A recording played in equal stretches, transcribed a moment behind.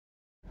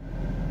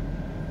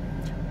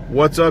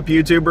What's up,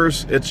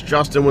 YouTubers? It's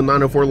Justin with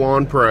 904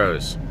 Lawn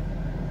Pros.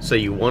 So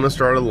you want to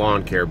start a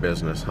lawn care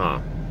business, huh?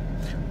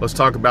 Let's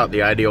talk about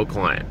the ideal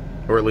client,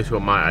 or at least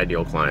what my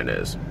ideal client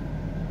is.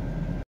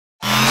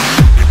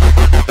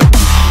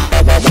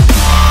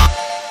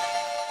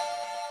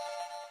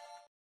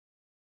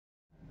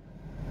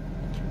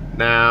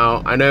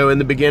 Now, I know in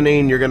the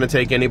beginning you're going to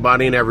take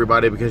anybody and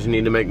everybody because you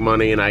need to make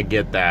money, and I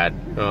get that.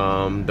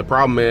 The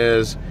problem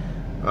is,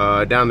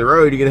 down the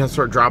road, you're going to have to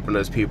start dropping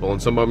those people,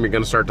 and some of them you're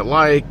going to start to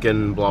like,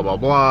 and blah, blah,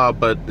 blah,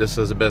 but this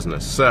is a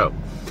business. So,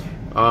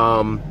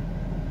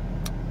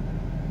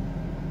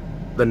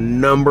 the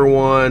number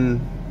one,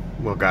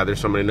 well, God,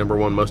 there's so many number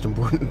one most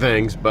important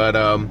things, but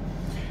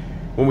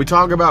when we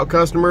talk about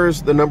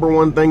customers, the number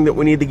one thing that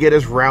we need to get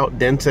is route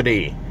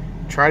density.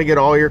 Try to get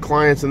all your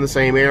clients in the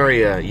same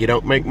area. You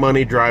don't make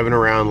money driving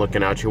around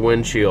looking out your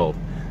windshield.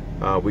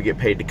 We get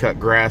paid to cut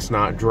grass,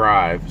 not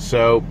drive.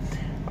 So,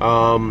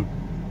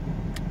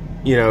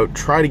 you know,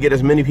 try to get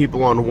as many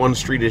people on one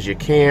street as you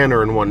can,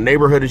 or in one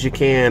neighborhood as you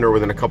can, or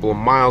within a couple of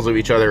miles of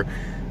each other.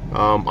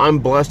 I'm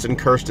blessed and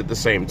cursed at the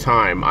same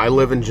time. I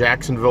live in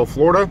Jacksonville,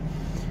 Florida,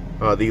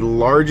 the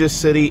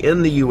largest city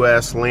in the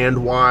U.S.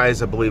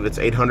 land-wise. I believe it's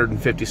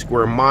 850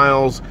 square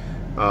miles,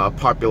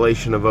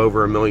 population of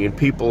over 1 million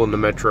people in the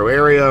metro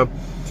area.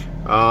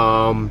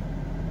 So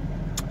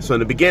in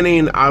the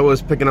beginning, I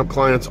was picking up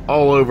clients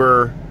all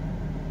over,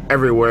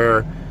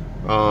 everywhere.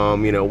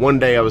 You know, one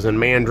day I was in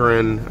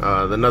Mandarin,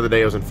 another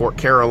day I was in Fort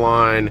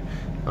Caroline,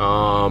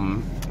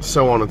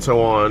 so on and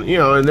so on. You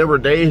know, and there were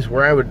days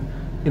where I would,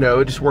 you know,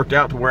 it just worked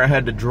out to where I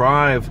had to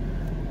drive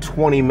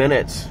 20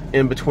 minutes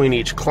in between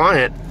each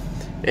client,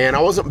 and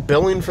I wasn't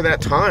billing for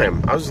that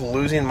time. I was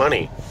losing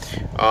money.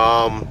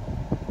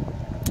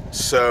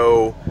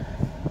 So,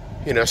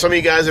 you know, some of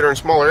you guys that are in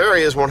smaller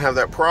areas won't have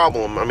that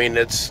problem. I mean,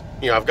 it's,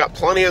 you know, I've got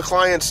plenty of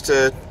clients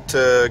to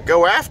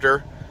go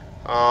after,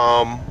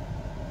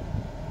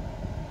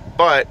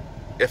 but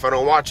if I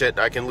don't watch it,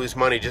 I can lose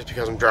money just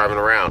because I'm driving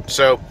around.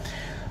 So,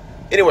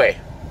 anyway,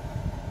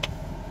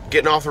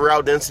 getting off the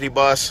route density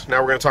bus,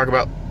 now we're going to talk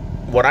about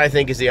what I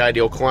think is the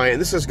ideal client.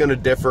 This is going to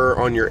differ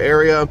on your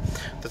area,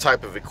 the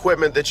type of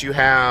equipment that you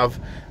have,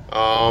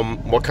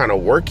 what kind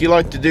of work you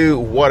like to do,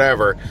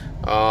 whatever.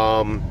 But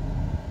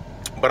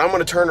I'm going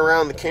to turn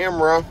around the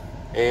camera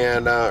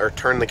and, or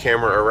turn the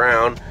camera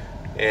around,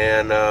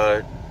 and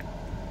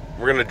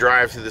we're going to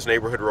drive through this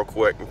neighborhood real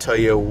quick and tell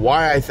you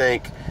why I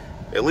think,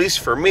 at least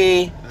for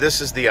me,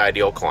 this is the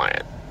ideal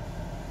client.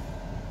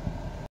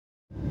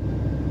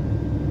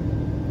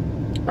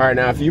 Alright,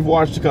 now if you've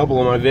watched a couple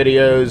of my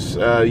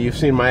videos, you've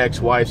seen my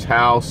ex-wife's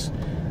house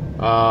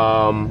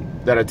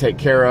that I take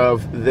care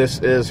of. This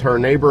is her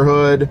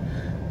neighborhood.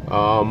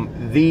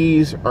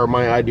 These are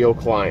my ideal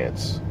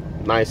clients.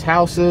 Nice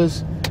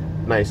houses,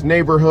 nice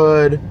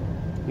neighborhood.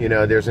 You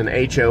know, there's an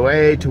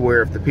HOA to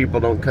where if the people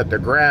don't cut their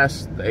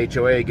grass, the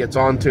HOA gets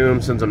onto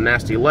them, sends them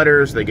nasty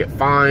letters, they get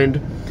fined.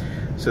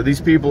 So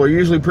these people are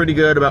usually pretty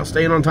good about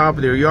staying on top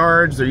of their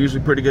yards. They're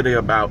usually pretty good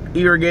about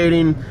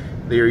irrigating.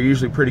 They are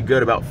usually pretty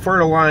good about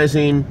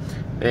fertilizing,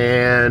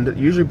 and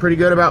usually pretty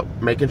good about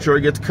making sure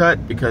it gets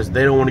cut because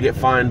they don't want to get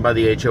fined by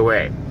the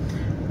HOA.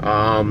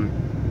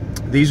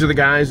 These are the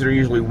guys that are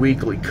usually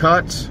weekly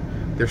cuts.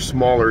 They're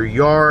smaller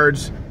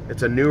yards.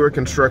 It's a newer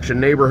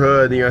construction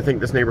neighborhood. You know, I think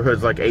this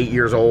neighborhood's like 8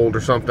 years old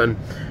or something.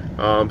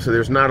 So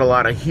there's not a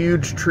lot of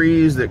huge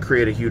trees that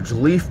create a huge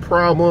leaf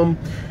problem.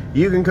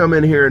 You can come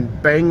in here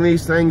and bang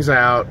these things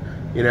out,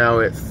 you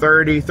know, at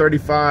 30,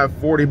 35,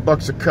 40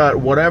 bucks a cut,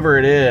 whatever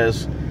it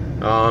is,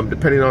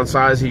 depending on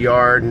size of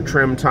yard and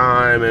trim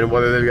time and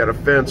whether they've got a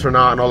fence or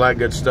not and all that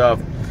good stuff.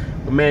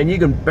 But man, you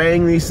can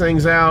bang these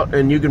things out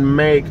and you can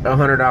make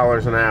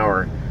 $100 an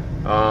hour.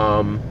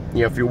 You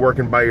know, if you're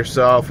working by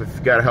yourself, if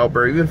you've got a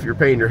helper, even if you're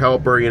paying your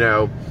helper, you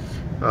know,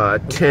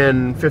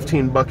 10,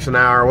 15 bucks an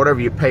hour, whatever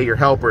you pay your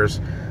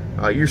helpers,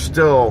 you're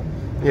still,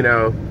 you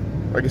know,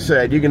 like I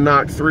said, you can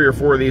knock 3 or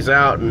 4 of these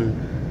out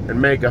and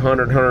make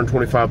 100,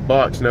 125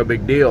 bucks, no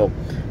big deal.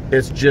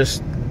 It's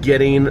just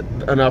getting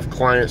enough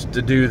clients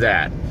to do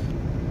that.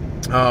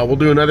 We'll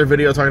do another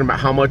video talking about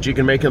how much you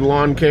can make in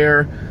lawn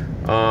care.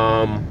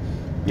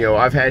 You know,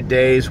 I've had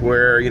days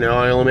where, you know,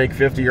 I only make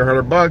 50 or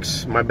 100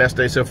 bucks. My best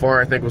day so far,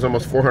 I think, was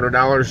almost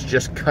 $400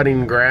 just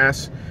cutting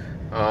grass.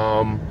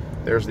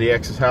 There's the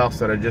ex's house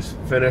that I just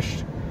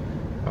finished.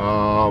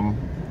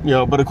 You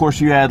know, but of course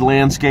you add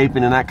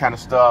landscaping and that kind of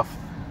stuff.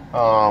 You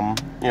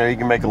know, you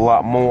can make a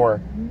lot more.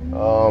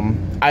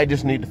 I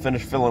just need to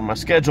finish filling my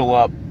schedule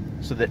up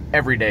so that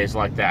every day is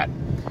like that.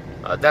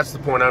 That's the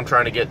point I'm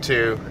trying to get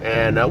to,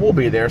 and we'll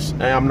be there.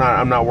 I'm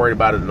not worried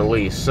about it in the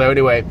least. So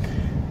anyway,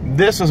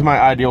 this is my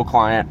ideal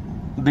client.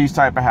 These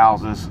type of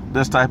houses,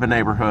 this type of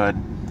neighborhood.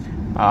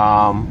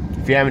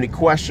 If you have any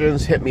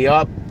questions, hit me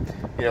up.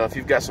 You know, if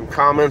you've got some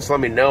comments, let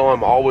me know.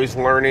 I'm always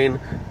learning.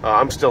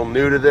 I'm still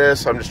new to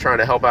this. I'm just trying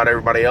to help out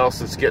everybody else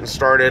that's getting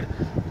started.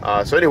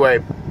 So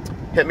anyway,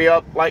 hit me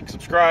up, like,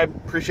 subscribe.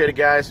 Appreciate it,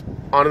 guys.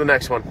 On to the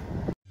next one.